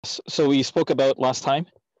So we spoke about last time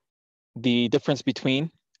the difference between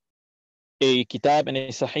a kitab and a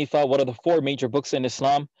sahifa. What are the four major books in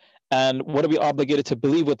Islam, and what are we obligated to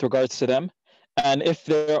believe with regards to them? And if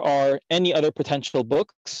there are any other potential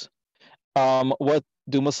books, what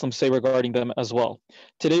do Muslims say regarding them as well?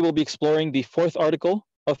 Today we'll be exploring the fourth article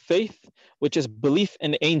of faith, which is belief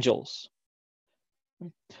in angels.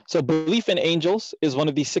 So belief in angels is one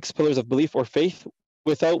of the six pillars of belief or faith,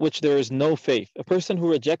 without which there is no faith. A person who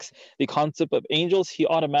rejects the concept of angels, he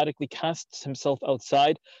automatically casts himself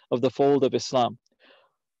outside of the fold of Islam.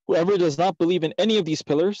 Whoever does not believe in any of these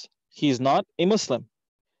pillars, he is not a Muslim.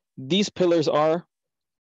 These pillars are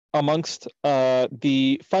amongst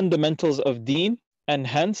the fundamentals of deen, and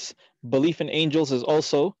hence belief in angels is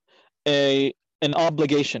also an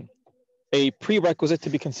obligation, a prerequisite to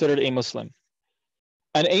be considered a Muslim.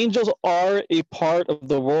 And angels are a part of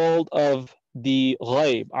the world of the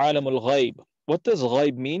ghaib, alamul ghaib. What does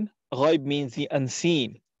ghaib mean? Ghaib means the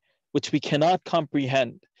unseen, which we cannot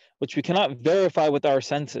comprehend, which we cannot verify with our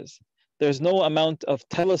senses. There's no amount of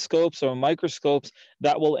telescopes or microscopes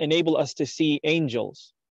that will enable us to see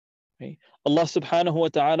angels. Okay? Allah subhanahu wa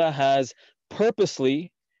ta'ala has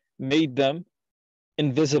purposely made them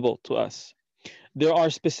invisible to us. There are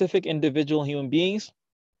specific individual human beings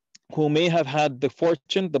who may have had the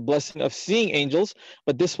fortune, the blessing of seeing angels,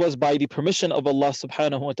 but this was by the permission of Allah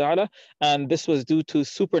subhanahu wa ta'ala, and this was due to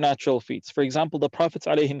supernatural feats. For example, the Prophets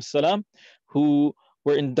alayhim salam, who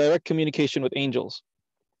were in direct communication with angels.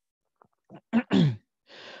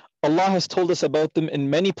 Allah has told us about them in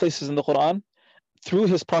many places in the Quran through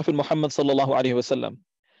his Prophet Muhammad sallallahu alaihi wasallam.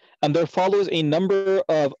 And there follows a number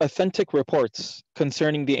of authentic reports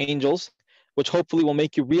concerning the angels, which hopefully will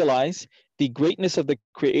make you realize the greatness of the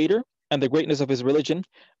Creator and the greatness of his religion,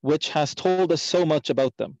 which has told us so much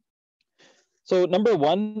about them. So number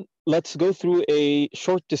one, let's go through a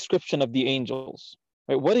short description of the angels.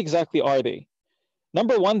 Right? What exactly are they?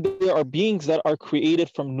 Number one, they are beings that are created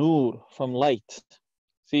from nur, from light.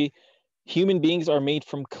 See, human beings are made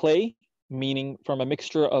from clay, meaning from a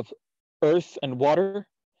mixture of earth and water.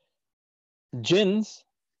 Jinns,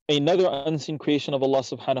 another unseen creation of Allah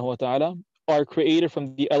subhanahu wa ta'ala, are created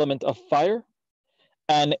from the element of fire,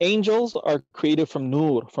 and angels are created from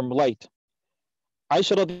nur, from light.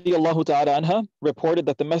 Aisha radiallahu ta'ala anha reported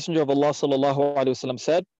that the Messenger of Allah sallallahu alaihi wasallam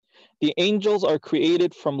said, the angels are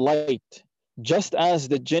created from light, just as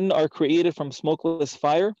the jinn are created from smokeless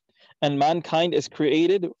fire, and mankind is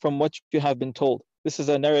created from what you have been told. This is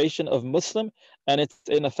a narration of Muslim, and it's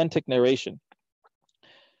an authentic narration.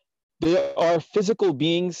 They are physical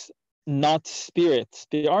beings, not spirits.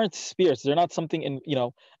 They aren't spirits. They're not something in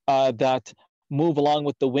that move along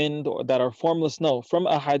with the wind or that are formless. No, from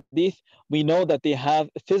a hadith, we know that they have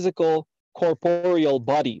physical, corporeal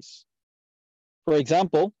bodies. For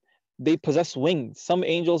example, they possess wings. Some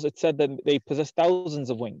angels, it said that they possess thousands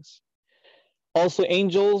of wings. Also,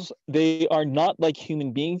 angels, they are not like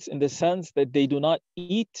human beings in the sense that they do not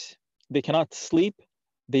eat, they cannot sleep,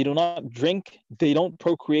 they do not drink, they don't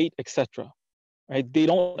procreate, etc. Right? They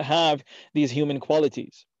don't have these human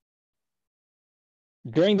qualities.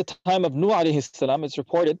 During the time of Nuh alayhi salam, it's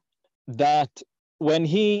reported that when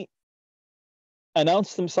he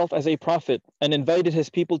announced himself as a prophet and invited his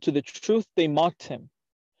people to the truth, they mocked him.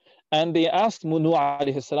 And they asked Nuh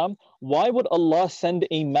alayhi salam, why would Allah send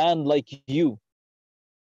a man like you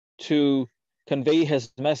to convey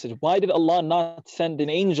his message? Why did Allah not send an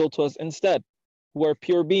angel to us instead, who are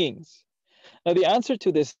pure beings? Now the answer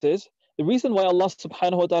to this is, the reason why Allah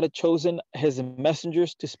subhanahu wa ta'ala chosen his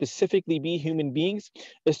messengers to specifically be human beings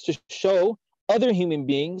is to show other human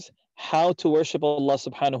beings how to worship Allah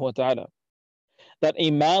subhanahu wa ta'ala. That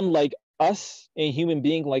a man like us, a human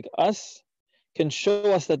being like us, can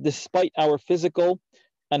show us that despite our physical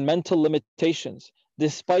and mental limitations,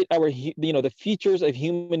 despite our the features of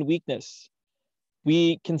human weakness,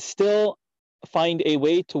 we can still find a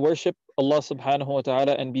way to worship Allah subhanahu wa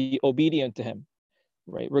ta'ala and be obedient to him.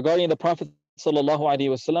 Right? Regarding the Prophet sallallahu alaihi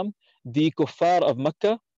wasallam, the kuffar of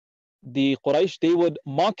Mecca, the Quraysh, they would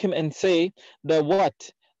mock him and say that what?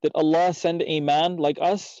 Did Allah send a man like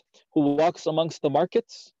us who walks amongst the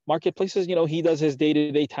marketplaces? He does his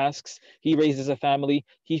day-to-day tasks. He raises a family.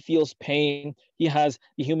 He feels pain. He has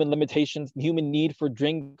the human limitations, the human need for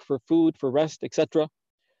drink, for food, for rest, etc.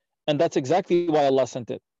 And that's exactly why Allah sent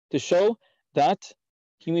it, to show that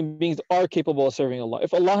human beings are capable of serving Allah.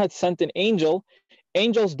 If Allah had sent an angel,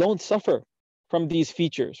 angels don't suffer from these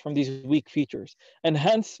features, from these weak features. And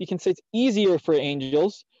hence, you can say it's easier for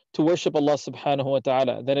angels to worship Allah subhanahu wa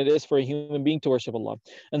ta'ala than it is for a human being to worship Allah.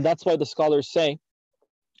 And that's why the scholars say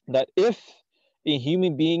that if a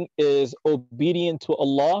human being is obedient to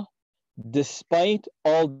Allah despite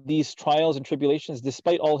all these trials and tribulations,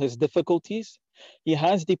 despite all his difficulties, he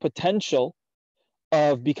has the potential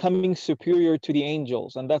of becoming superior to the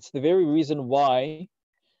angels. And that's the very reason why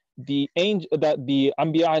the Anbiya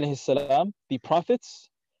alayhi salam, the prophets,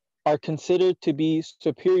 are considered to be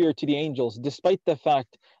superior to the angels, despite the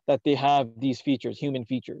fact that they have these features, human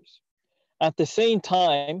features. At the same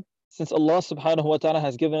time, since Allah subhanahu wa ta'ala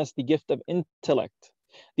has given us the gift of intellect,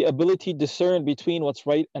 the ability to discern between what's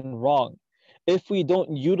right and wrong, if we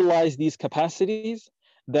don't utilize these capacities,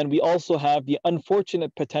 then we also have the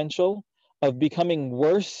unfortunate potential of becoming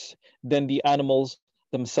worse than the animals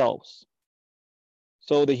themselves.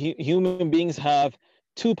 So the human beings have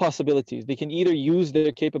two possibilities. They can either use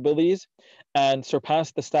their capabilities and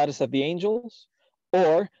surpass the status of the angels,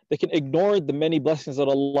 or they can ignore the many blessings that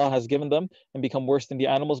Allah has given them and become worse than the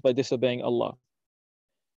animals by disobeying Allah.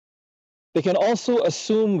 They can also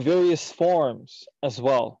assume various forms as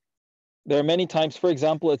well. There are many times, for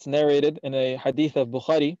example, it's narrated in a hadith of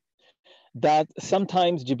Bukhari that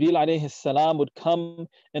sometimes Jibreel alayhi salam would come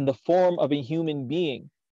in the form of a human being.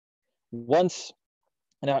 Once,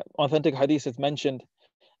 in an authentic hadith, it's mentioned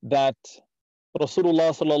that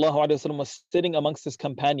Rasulullah sallallahu alaihi wasallam was sitting amongst his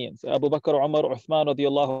companions. Abu Bakr, Umar, Uthman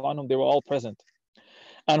radiallahu anhum, they were all present.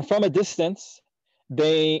 And from a distance,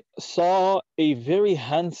 they saw a very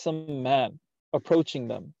handsome man approaching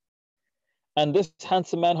them. And this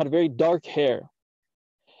handsome man had very dark hair.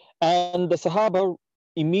 And the Sahaba,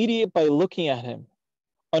 immediate by looking at him,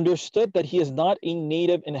 understood that he is not a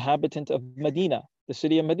native inhabitant of Medina, the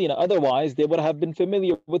city of Medina. Otherwise, they would have been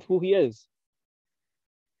familiar with who he is.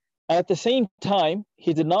 At the same time,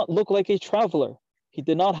 he did not look like a traveler. He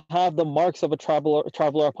did not have the marks of a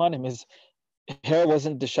traveler upon him. His hair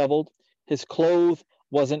wasn't disheveled. His clothes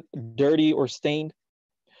wasn't dirty or stained.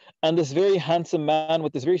 And this very handsome man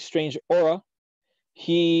with this very strange aura,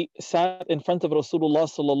 he sat in front of Rasulullah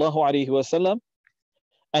sallallahu alaihi wasallam,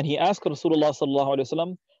 and he asked Rasulullah sallallahu alaihi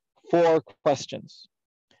wasallam 4 questions.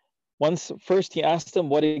 First, he asked him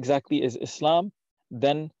what exactly is Islam.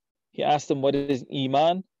 Then he asked him what is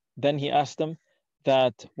Iman. Then he asked him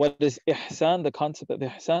that what is Ihsan, the concept of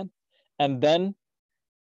Ihsan. And then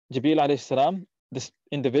Jibreel alayhi salam, this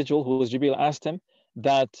individual who was Jibreel, asked him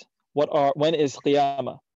that when is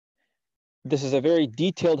Qiyamah. This is a very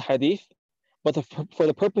detailed hadith, but for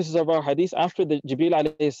the purposes of our hadith, after the Jibreel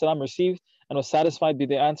alayhi salam received and was satisfied with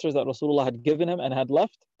the answers that Rasulullah had given him and had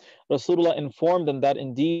left, Rasulullah informed them that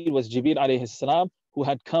indeed was Jibreel alayhi salam who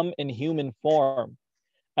had come in human form.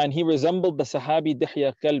 And he resembled the Sahabi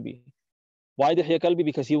Dihya Kalbi. Why Dihya Kalbi?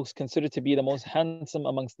 Because he was considered to be the most handsome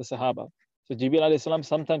amongst the Sahaba. So Jibreel alayhi salam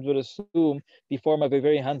sometimes would assume the form of a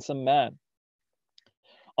very handsome man.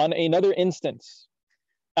 On another instance,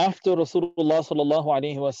 after Rasulullah sallallahu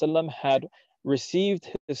alaihi wasallam had received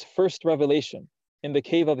his first revelation in the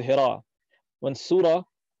cave of Hira, when Surah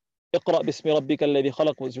Iqra bismi rabbika alladhi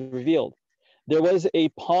khalaq was revealed, there was a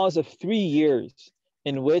pause of 3 years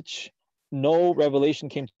in which no revelation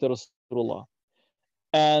came to Rasulullah.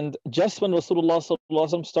 And just when Rasulullah sallallahu alaihi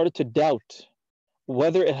wasallam started to doubt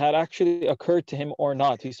whether it had actually occurred to him or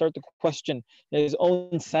not, he started to question his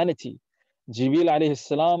own sanity, Jibreel alayhi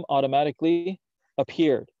salam automatically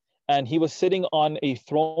appeared. And he was sitting on a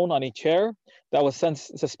throne, on a chair that was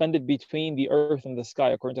suspended between the earth and the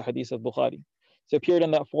sky, according to hadith of Bukhari. So appeared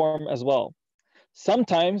in that form as well.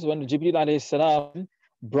 Sometimes when Jibreel alayhi salam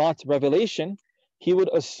brought revelation, he would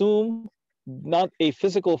assume not a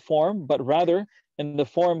physical form, but rather in the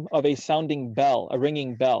form of a sounding bell, a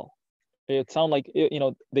ringing bell. It would sound like,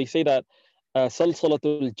 they say that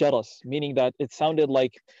salsalatul jaras, meaning that it sounded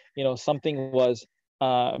like, something was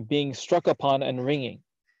being struck upon and ringing.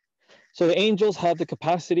 So the angels have the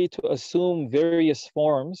capacity to assume various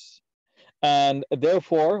forms, and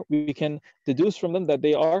therefore we can deduce from them that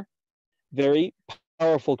they are very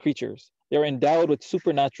powerful creatures. They're endowed with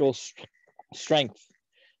supernatural strength.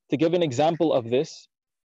 To give an example of this,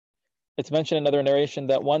 it's mentioned in another narration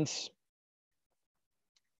that once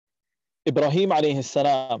Ibrahim alayhi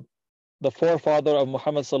salam, the forefather of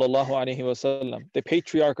Muhammad sallallahu alayhi wasallam, the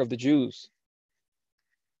patriarch of the Jews,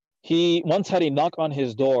 he once had a knock on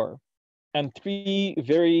his door, and 3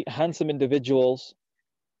 very handsome individuals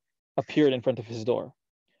appeared in front of his door.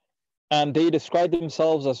 And they described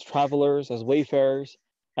themselves as travelers, as wayfarers,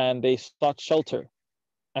 and they sought shelter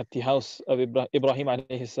at the house of Ibrahim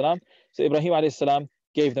alayhi salam. So Ibrahim alayhi salam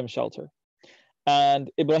gave them shelter. And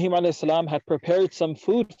Ibrahim alayhi salam had prepared some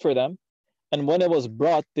food for them, and when it was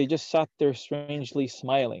brought, they just sat there strangely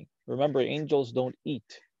smiling. Remember, angels don't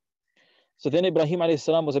eat. So then Ibrahim alayhi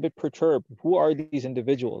salam was a bit perturbed. Who are these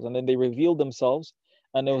individuals? And then they revealed themselves,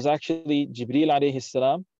 and it was actually Jibreel alayhi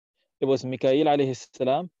salam, it was Mikail alayhi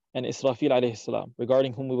salam, and Israfil alayhi salam,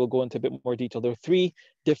 regarding whom we will go into a bit more detail. There are three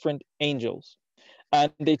different angels.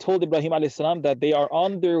 And they told Ibrahim alayhi salam that they are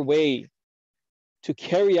on their way to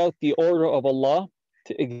carry out the order of Allah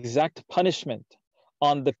to exact punishment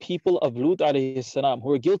on the people of Lut alayhi salam, who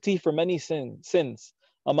were guilty for many sins.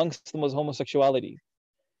 Amongst them was homosexuality.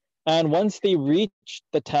 And once they reached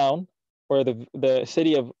the town or the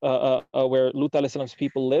city of where Lut alayhi salam's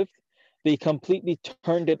people lived, they completely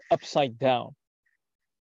turned it upside down,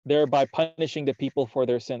 thereby punishing the people for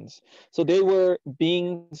their sins. So they were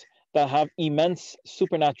beings that have immense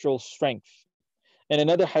supernatural strength. In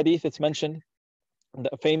another hadith, it's mentioned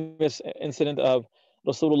the famous incident of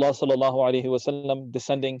Rasulullah sallallahu alaihi wasallam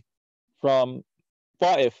descending from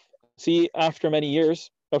Ta'if. See, after many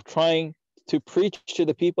years of trying to preach to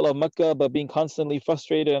the people of Mecca but being constantly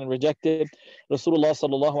frustrated and rejected, Rasulullah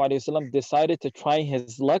sallallahu alaihi wasallam decided to try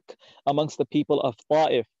his luck amongst the people of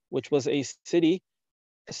Ta'if, which was a city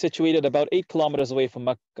situated about 8 kilometers away from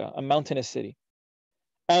Mecca, a mountainous city.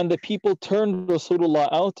 And the people turned Rasulullah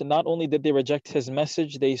out. And not only did they reject his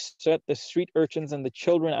message, they set the street urchins and the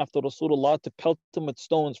children after Rasulullah to pelt him with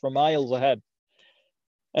stones for miles ahead.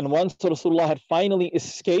 And once Rasulullah had finally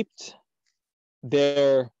escaped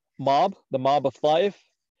their mob, the mob of Taif,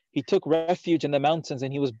 he took refuge in the mountains,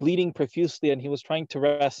 and he was bleeding profusely, and he was trying to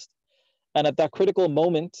rest. And at that critical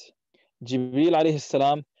moment, Jibreel alayhi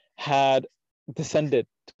salam had descended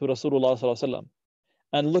to Rasulullah sallallahu alaihi wasallam.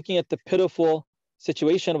 And looking at the pitiful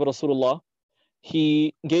situation of Rasulullah,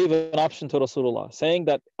 he gave an option to Rasulullah, saying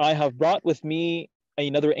that I have brought with me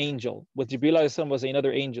another angel. With Jibreel alayhi salam was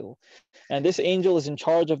another angel, and this angel is in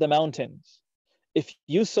charge of the mountains. If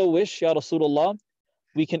you so wish, Ya Rasulullah,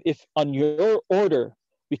 we can, if on your order,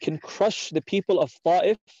 we can crush the people of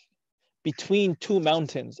Ta'if between two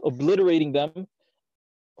mountains, obliterating them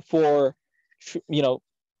for,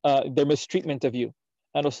 their mistreatment of you.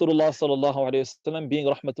 And Rasulullah sallallahu alaihi wasallam, being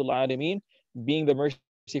rahmatul alameen, being the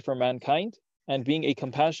mercy for mankind, and being a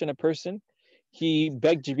compassionate person, he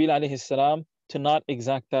begged Jibreel alayhi salam to not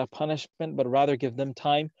exact that punishment, but rather give them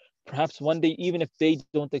time. Perhaps one day, even if they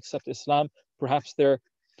don't accept Islam, perhaps their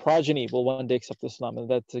progeny will one day accept Islam. And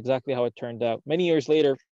that's exactly how it turned out. Many years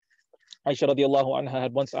later, Aisha radiallahu anha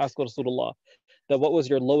had once asked Rasulullah that what was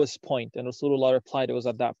your lowest point? And Rasulullah replied, it was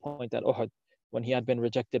at that point at Uhud, when he had been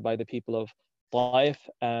rejected by the people of Taif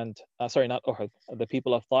and, not Uhud, the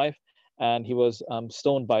people of Taif, and he was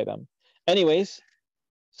stoned by them. Anyways,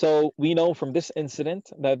 so we know from this incident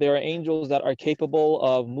that there are angels that are capable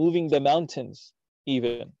of moving the mountains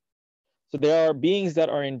even. So there are beings that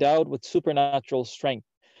are endowed with supernatural strength.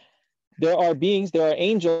 There are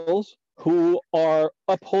angels who are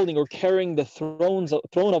upholding or carrying the throne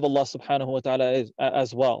of Allah subhanahu wa ta'ala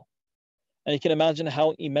as well. And you can imagine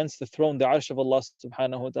how immense the throne, the arsh of Allah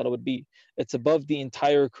subhanahu wa ta'ala would be. It's above the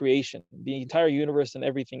entire creation, the entire universe and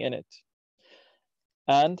everything in it.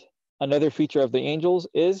 And another feature of the angels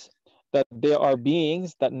is that they are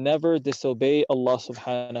beings that never disobey Allah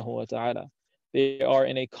subhanahu wa ta'ala. They are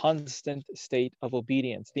in a constant state of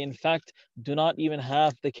obedience. They in fact do not even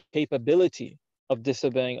have the capability of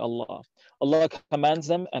disobeying Allah. Allah commands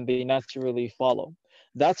them and they naturally follow.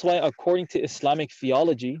 That's why, according to Islamic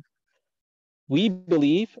theology, we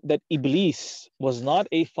believe that Iblis was not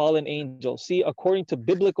a fallen angel. See, according to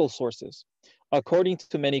biblical sources, according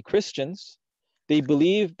to many Christians, they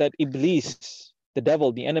believe that Iblis, the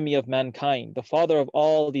devil, the enemy of mankind, the father of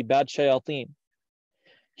all the bad shayateen,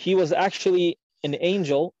 he was actually an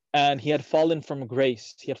angel and he had fallen from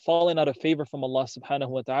grace. He had fallen out of favor from Allah subhanahu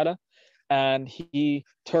wa ta'ala, and he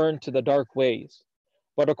turned to the dark ways.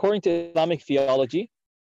 But according to Islamic theology,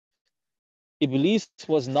 Iblis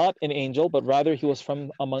was not an angel, but rather he was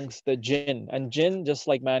from amongst the jinn. And jinn, just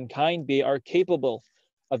like mankind, they are capable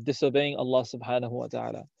of disobeying Allah subhanahu wa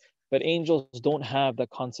ta'ala. But angels don't have the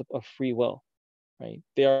concept of free will, right?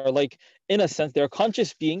 They are like, in a sense, they're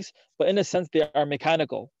conscious beings, but in a sense, they are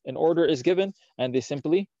mechanical. An order is given and they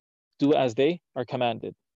simply do as they are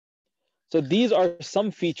commanded. So these are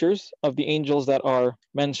some features of the angels that are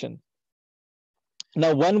mentioned.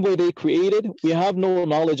 Now, when were they created? We have no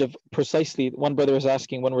knowledge of precisely, one brother is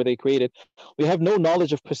asking, when were they created? We have no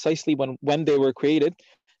knowledge of precisely when they were created,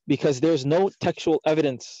 because there's no textual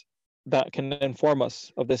evidence that can inform us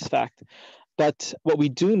of this fact. But what we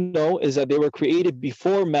do know is that they were created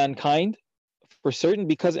before mankind, for certain,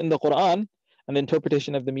 because in the Quran, and the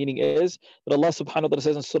interpretation of the meaning is that Allah subhanahu wa ta'ala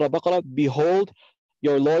says in Surah Baqarah, behold,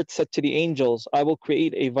 your Lord said to the angels, I will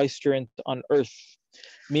create a vicegerent on earth.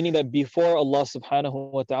 meaning that before Allah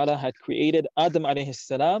subhanahu wa ta'ala had created Adam alayhi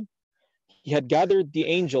salam, he had gathered the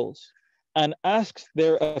angels and asked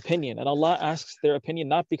their opinion. And Allah asks their opinion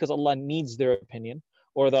not because Allah needs their opinion,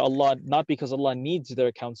 or that Allah, not because Allah needs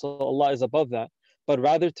their counsel, Allah is above that, but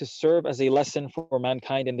rather to serve as a lesson for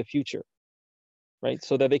mankind in the future, right?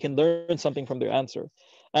 So that they can learn something from their answer.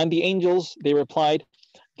 And the angels, they replied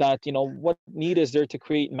that, what need is there to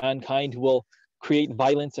create mankind who will create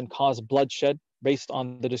violence and cause bloodshed based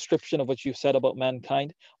on the description of what you've said about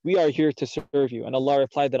mankind? We are here to serve you. And Allah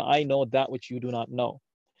replied that I know that which you do not know.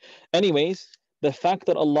 Anyways, the fact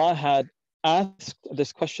that Allah had asked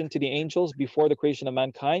this question to the angels before the creation of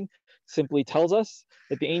mankind simply tells us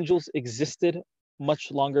that the angels existed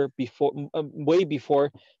much longer before, way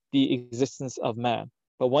before the existence of man.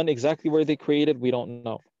 But when exactly were they created, we don't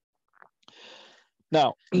know.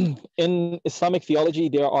 Now, in Islamic theology,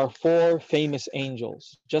 there are 4 famous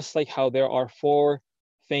angels. Just like how there are 4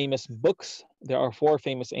 famous books, there are 4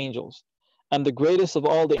 famous angels. And the greatest of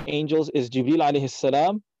all the angels is Jibril alayhi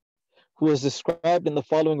salam, who is described in the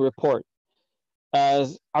following report.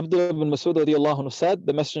 As Abdullah ibn Mas'ud radiallahu anhu said,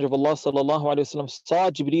 the Messenger of Allah sallallahu alayhi wasallam saw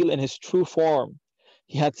Jibril in his true form.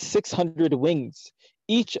 He had 600 wings,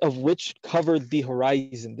 each of which covered the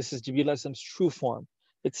horizon. This is Jibril alayhi salam's true form.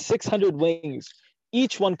 It's 600 wings.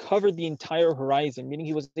 Each one covered the entire horizon, meaning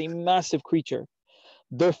he was a massive creature.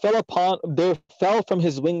 There fell from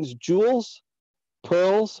his wings jewels,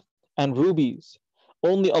 pearls, and rubies.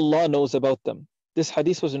 Only Allah knows about them. This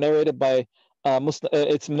hadith was narrated by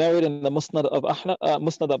it's narrated in the Musnad of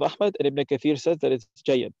Ahmad, and Ibn Kathir says that it's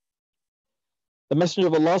Jayyid. The Messenger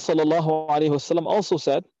of Allah sallallahu alaihi wasallam also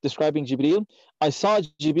said, describing Jibreel, I saw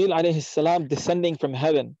Jibreel alayhi salam descending from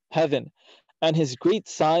heaven, and his great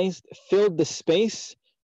size filled the space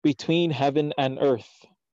between heaven and earth.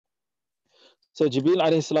 So Jibreel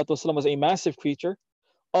alayhi salatu wasalam was a massive creature.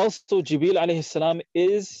 Also, Jibreel alayhi salam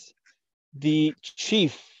is the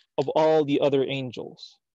chief of all the other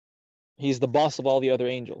angels. He's the boss of all the other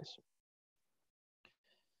angels.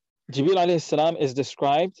 Jibreel alayhi salam is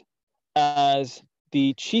described as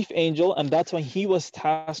the chief angel, and that's why he was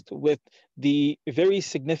tasked with the very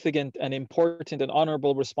significant and important and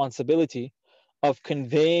honorable responsibility of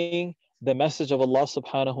conveying the message of Allah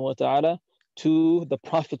subhanahu wa ta'ala to the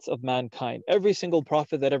prophets of mankind. Every single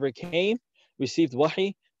prophet that ever came received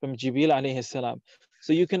wahi from Jibreel alayhi salam.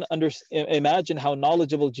 So you can imagine how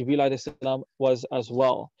knowledgeable Jibreel alayhi salam was as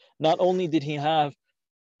well. Not only did he have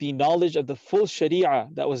the knowledge of the full sharia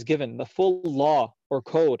that was given, the full law or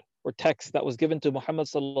code or text that was given to Muhammad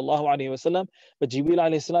sallallahu alaihi wasallam, but Jibreel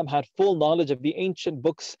alayhi salam had full knowledge of the ancient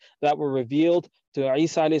books that were revealed to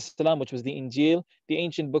Isa alayhi salam, which was the Injil, the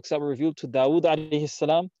ancient books that were revealed to Dawood alayhi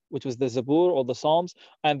salam, which was the Zabur or the Psalms,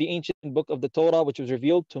 and the ancient book of the Torah, which was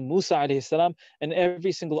revealed to Musa alayhi salam, and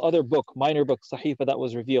every single other book, minor book, Sahifa, that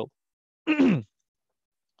was revealed.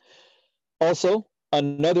 Also,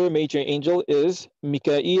 another major angel is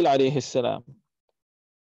Mikail alayhi salam.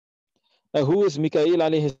 Now, who is Mikail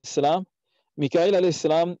alayhi salam? Mikail alayhi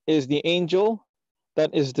salam is the angel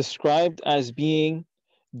that is described as being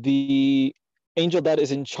the angel that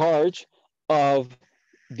is in charge of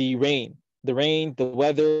the rain, the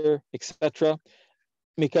weather, etc.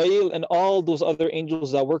 Mikail and all those other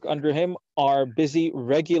angels that work under him are busy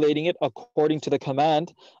regulating it according to the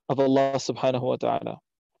command of Allah subhanahu wa ta'ala.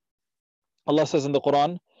 Allah says in the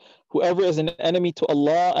Quran, whoever is an enemy to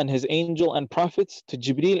Allah and his angel and prophets, to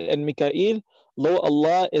Jibreel and Mikail, lo,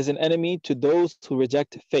 Allah is an enemy to those who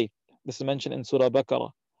reject faith. This is mentioned in Surah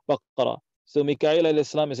Baqarah. So Mikail alayhi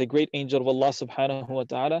salam is a great angel of Allah subhanahu wa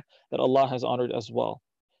ta'ala that Allah has honored as well.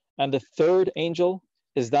 And the third angel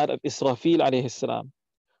is that of Israfil alayhi salam.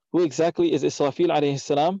 Who exactly is Israfil alayhi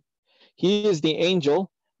salam? He is the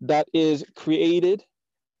angel that is created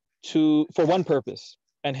for one purpose.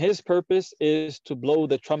 And his purpose is to blow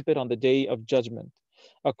the trumpet on the day of judgment.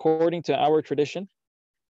 According to our tradition,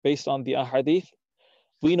 based on the ahadith,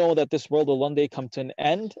 we know that this world will one day come to an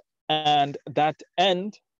end, and that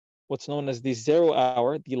end, what's known as the 0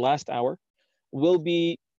 hour, the last hour, will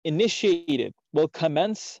be initiated, will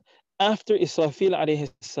commence after Israfil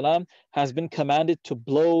alayhi salam has been commanded to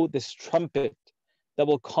blow this trumpet that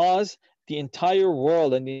will cause the entire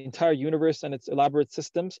world and the entire universe and its elaborate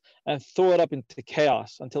systems and throw it up into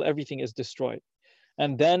chaos until everything is destroyed.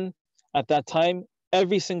 And then at that time,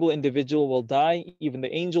 every single individual will die, even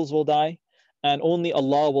the angels will die, and only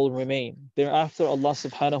Allah will remain. Thereafter, Allah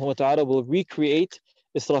subhanahu wa ta'ala will recreate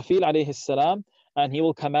Israfil alayhi salam, and he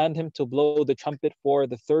will command him to blow the trumpet for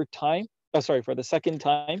the second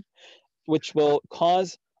time, which will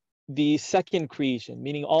cause the second creation,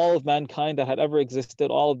 meaning all of mankind that had ever existed,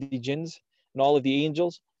 all of the jinns and all of the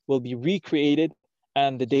angels will be recreated,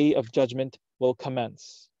 and the day of judgment will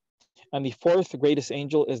commence. And the fourth greatest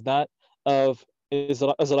angel is that of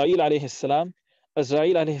Azrail alayhi salam.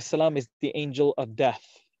 Azrail alayhi salam is the angel of death.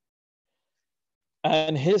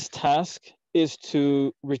 And his task is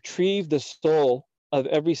to retrieve the soul of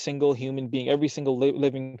every single human being, every single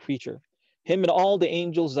living creature. Him and all the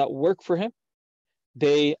angels that work for him,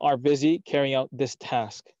 they are busy carrying out this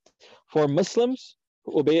task. For Muslims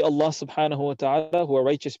who obey Allah subhanahu wa ta'ala, who are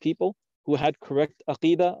righteous people, who had correct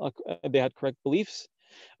aqidah, they had correct beliefs,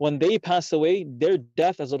 when they pass away, their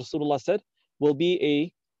death, as Rasulullah said, will be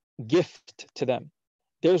a gift to them.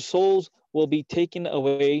 Their souls will be taken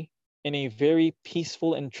away in a very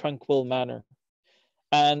peaceful and tranquil manner.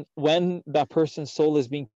 And when that person's soul is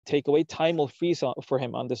being taken away, time will freeze for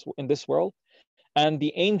him in this world. And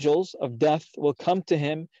the angels of death will come to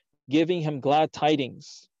him, giving him glad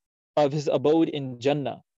tidings of his abode in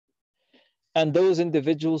Jannah. And those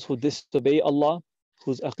individuals who disobey Allah,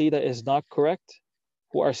 whose aqidah is not correct,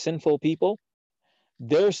 who are sinful people,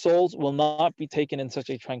 their souls will not be taken in such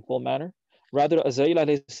a tranquil manner. Rather, Azrail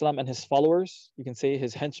alayhi salam and his followers, you can say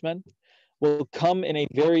his henchmen, will come in a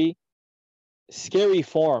very scary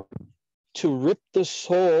form to rip the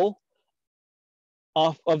soul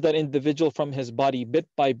off of that individual from his body bit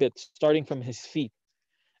by bit, starting from his feet.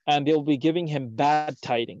 And they'll be giving him bad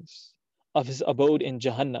tidings of his abode in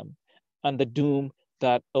Jahannam and the doom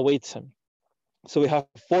that awaits him. So we have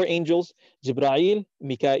four angels, Jibreel,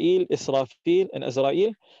 Mikael, Israfil, and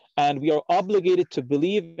Azrail. And we are obligated to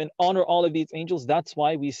believe and honor all of these angels. That's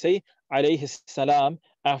why we say alayhi salam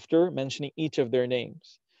after mentioning each of their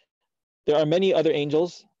names. There are many other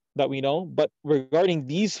angels that we know, but regarding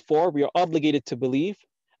these four, we are obligated to believe,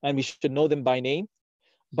 and we should know them by name.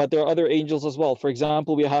 But there are other angels as well. For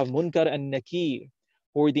example, we have Munkar and Nakir,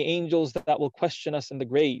 who are the angels that will question us in the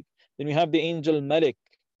grave. Then we have the angel Malik,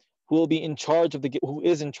 who is in charge of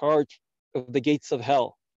the gates of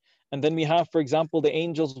hell. And then we have, for example, the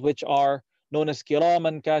angels which are known as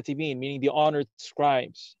Kiraman Katibin, meaning the honored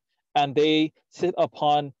scribes. And they sit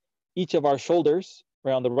upon each of our shoulders,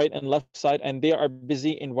 right on the right and left side, and they are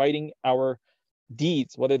busy in writing our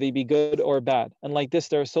deeds, whether they be good or bad. And like this,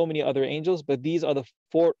 there are so many other angels, but these are the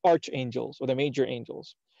four archangels or the major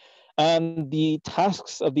angels. And the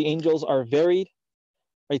tasks of the angels are varied.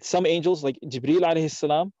 Right? Some angels, like Jibreel alayhi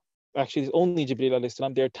salam, actually it's only Jibreel alayhi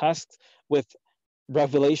salam, they're tasked with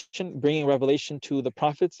revelation, bringing revelation to the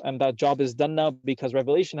prophets, and that job is done now because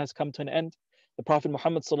revelation has come to an end. The Prophet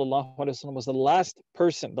Muhammad sallallahu alaihi wasallam was the last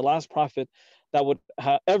person, the last prophet that would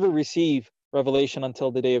ever receive revelation until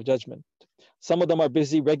the day of judgment. Some of them are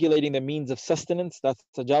busy regulating the means of sustenance. That's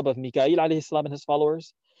the job of Mikael alayhi salam and his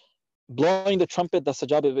followers. Blowing the trumpet, that's the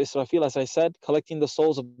job of Israfil, as I said. Collecting the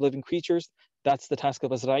souls of living creatures, that's the task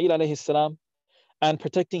of Azrail alayhi salam. And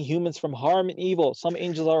protecting humans from harm and evil. Some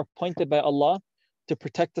angels are appointed by Allah to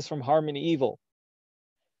protect us from harm and evil.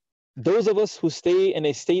 Those of us who stay in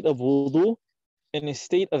a state of wudu, in a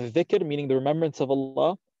state of dhikr, meaning the remembrance of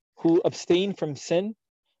Allah, who abstain from sin,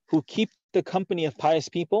 who keep the company of pious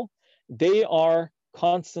people, they are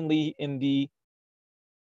constantly in the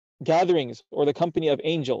gatherings or the company of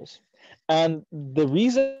angels. And the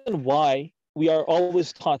reason why we are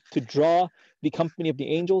always taught to draw the company of the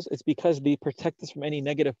angels is because they protect us from any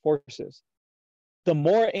negative forces. The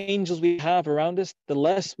more angels we have around us, the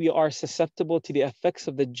less we are susceptible to the effects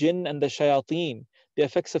of the jinn and the shayateen, the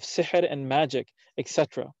effects of sihr and magic,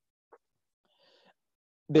 etc.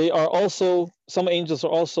 Some angels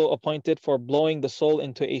are also appointed for blowing the soul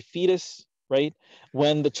into a fetus, right?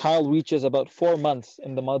 When the child reaches about 4 months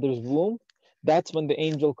in the mother's womb, that's when the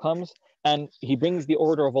angel comes and he brings the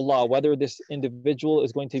order of Allah, whether this individual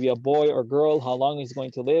is going to be a boy or girl, how long he's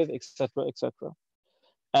going to live, etc., etc.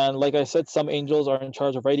 And like I said, some angels are in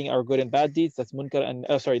charge of writing our good and bad deeds. That's Munkar and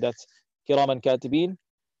that's Kiram and Katibin.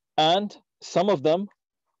 And some of them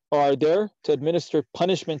are there to administer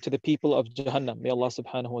punishment to the people of Jahannam. May Allah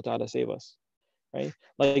subhanahu wa ta'ala save us. Right?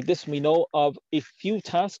 Like this, we know of a few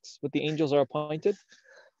tasks that the angels are appointed,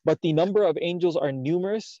 but the number of angels are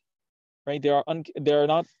numerous. Right?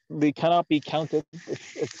 They cannot be counted.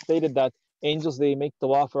 It's stated that angels, they make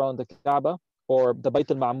tawaf around the Kaaba or the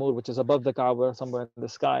Bayt al-Ma'mur, which is above the Kaaba, somewhere in the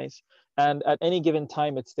skies. And at any given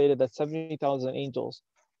time, it's stated that 70,000 angels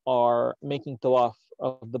are making tawaf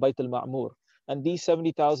of the Bayt al-Ma'mur. And these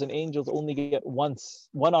 70,000 angels only get one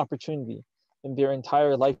opportunity in their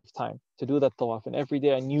entire lifetime to do that tawaf. And every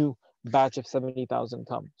day a new batch of 70,000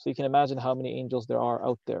 come. So you can imagine how many angels there are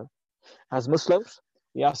out there. As Muslims,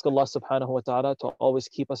 we ask Allah subhanahu wa ta'ala to always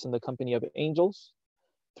keep us in the company of angels,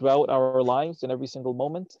 throughout our lives in every single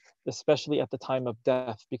moment, especially at the time of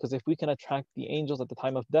death. Because if we can attract the angels at the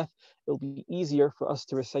time of death, it'll be easier for us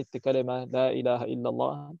to recite the kalima, la ilaha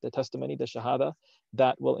illallah, the testimony, the shahada,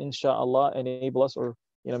 that will inshallah enable us, or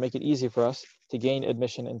make it easy for us to gain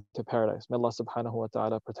admission into paradise. May Allah subhanahu wa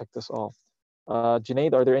ta'ala protect us all.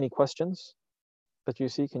 Junaid, are there any questions that you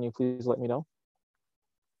see? Can you please let me know?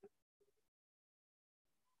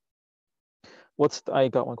 I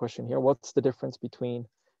got one question here. What's the difference between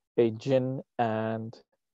a jinn and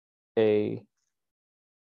a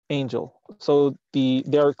angel? So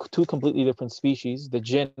there are two completely different species. The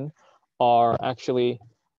jinn are actually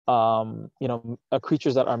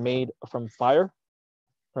creatures that are made from fire,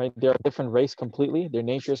 right? They're a different race completely. Their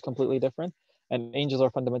nature is completely different. And angels are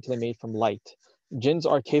fundamentally made from light. Jinns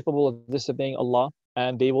are capable of disobeying Allah,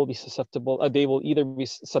 and they will be susceptible. They will either be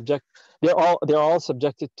subject. They're all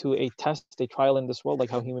subjected to a test, a trial in this world, like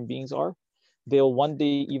how human beings are. They'll one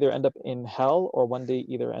day either end up in hell, or one day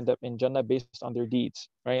either end up in Jannah based on their deeds.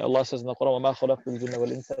 Right? Allah says in the Quran, وَمَا خَلَقْتُ الْجِنَّ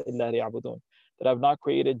وَالْإِنسَ إِلَّا لِيَعْبُدُونَ, that I've not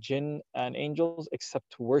created jinn and angels except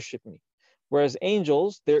to worship me. Whereas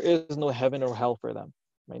angels, there is no heaven or hell for them.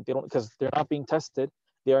 Right? They don't, because they're not being tested.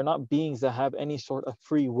 They are not beings that have any sort of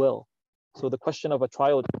free will. So the question of a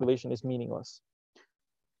trial or tribulation is meaningless.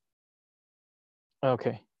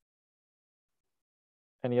 Okay.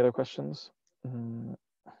 Any other questions?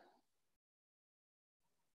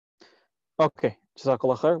 Okay.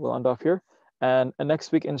 Jazakallah khair. We'll end off here. And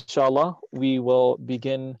next week, inshallah, we will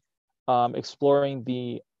begin exploring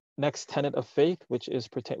the next tenet of faith, which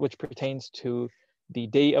pertains to the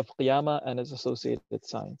day of Qiyamah and its associated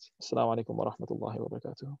signs. Assalamu alaikum wa rahmatullahi wa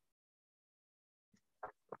barakatuh.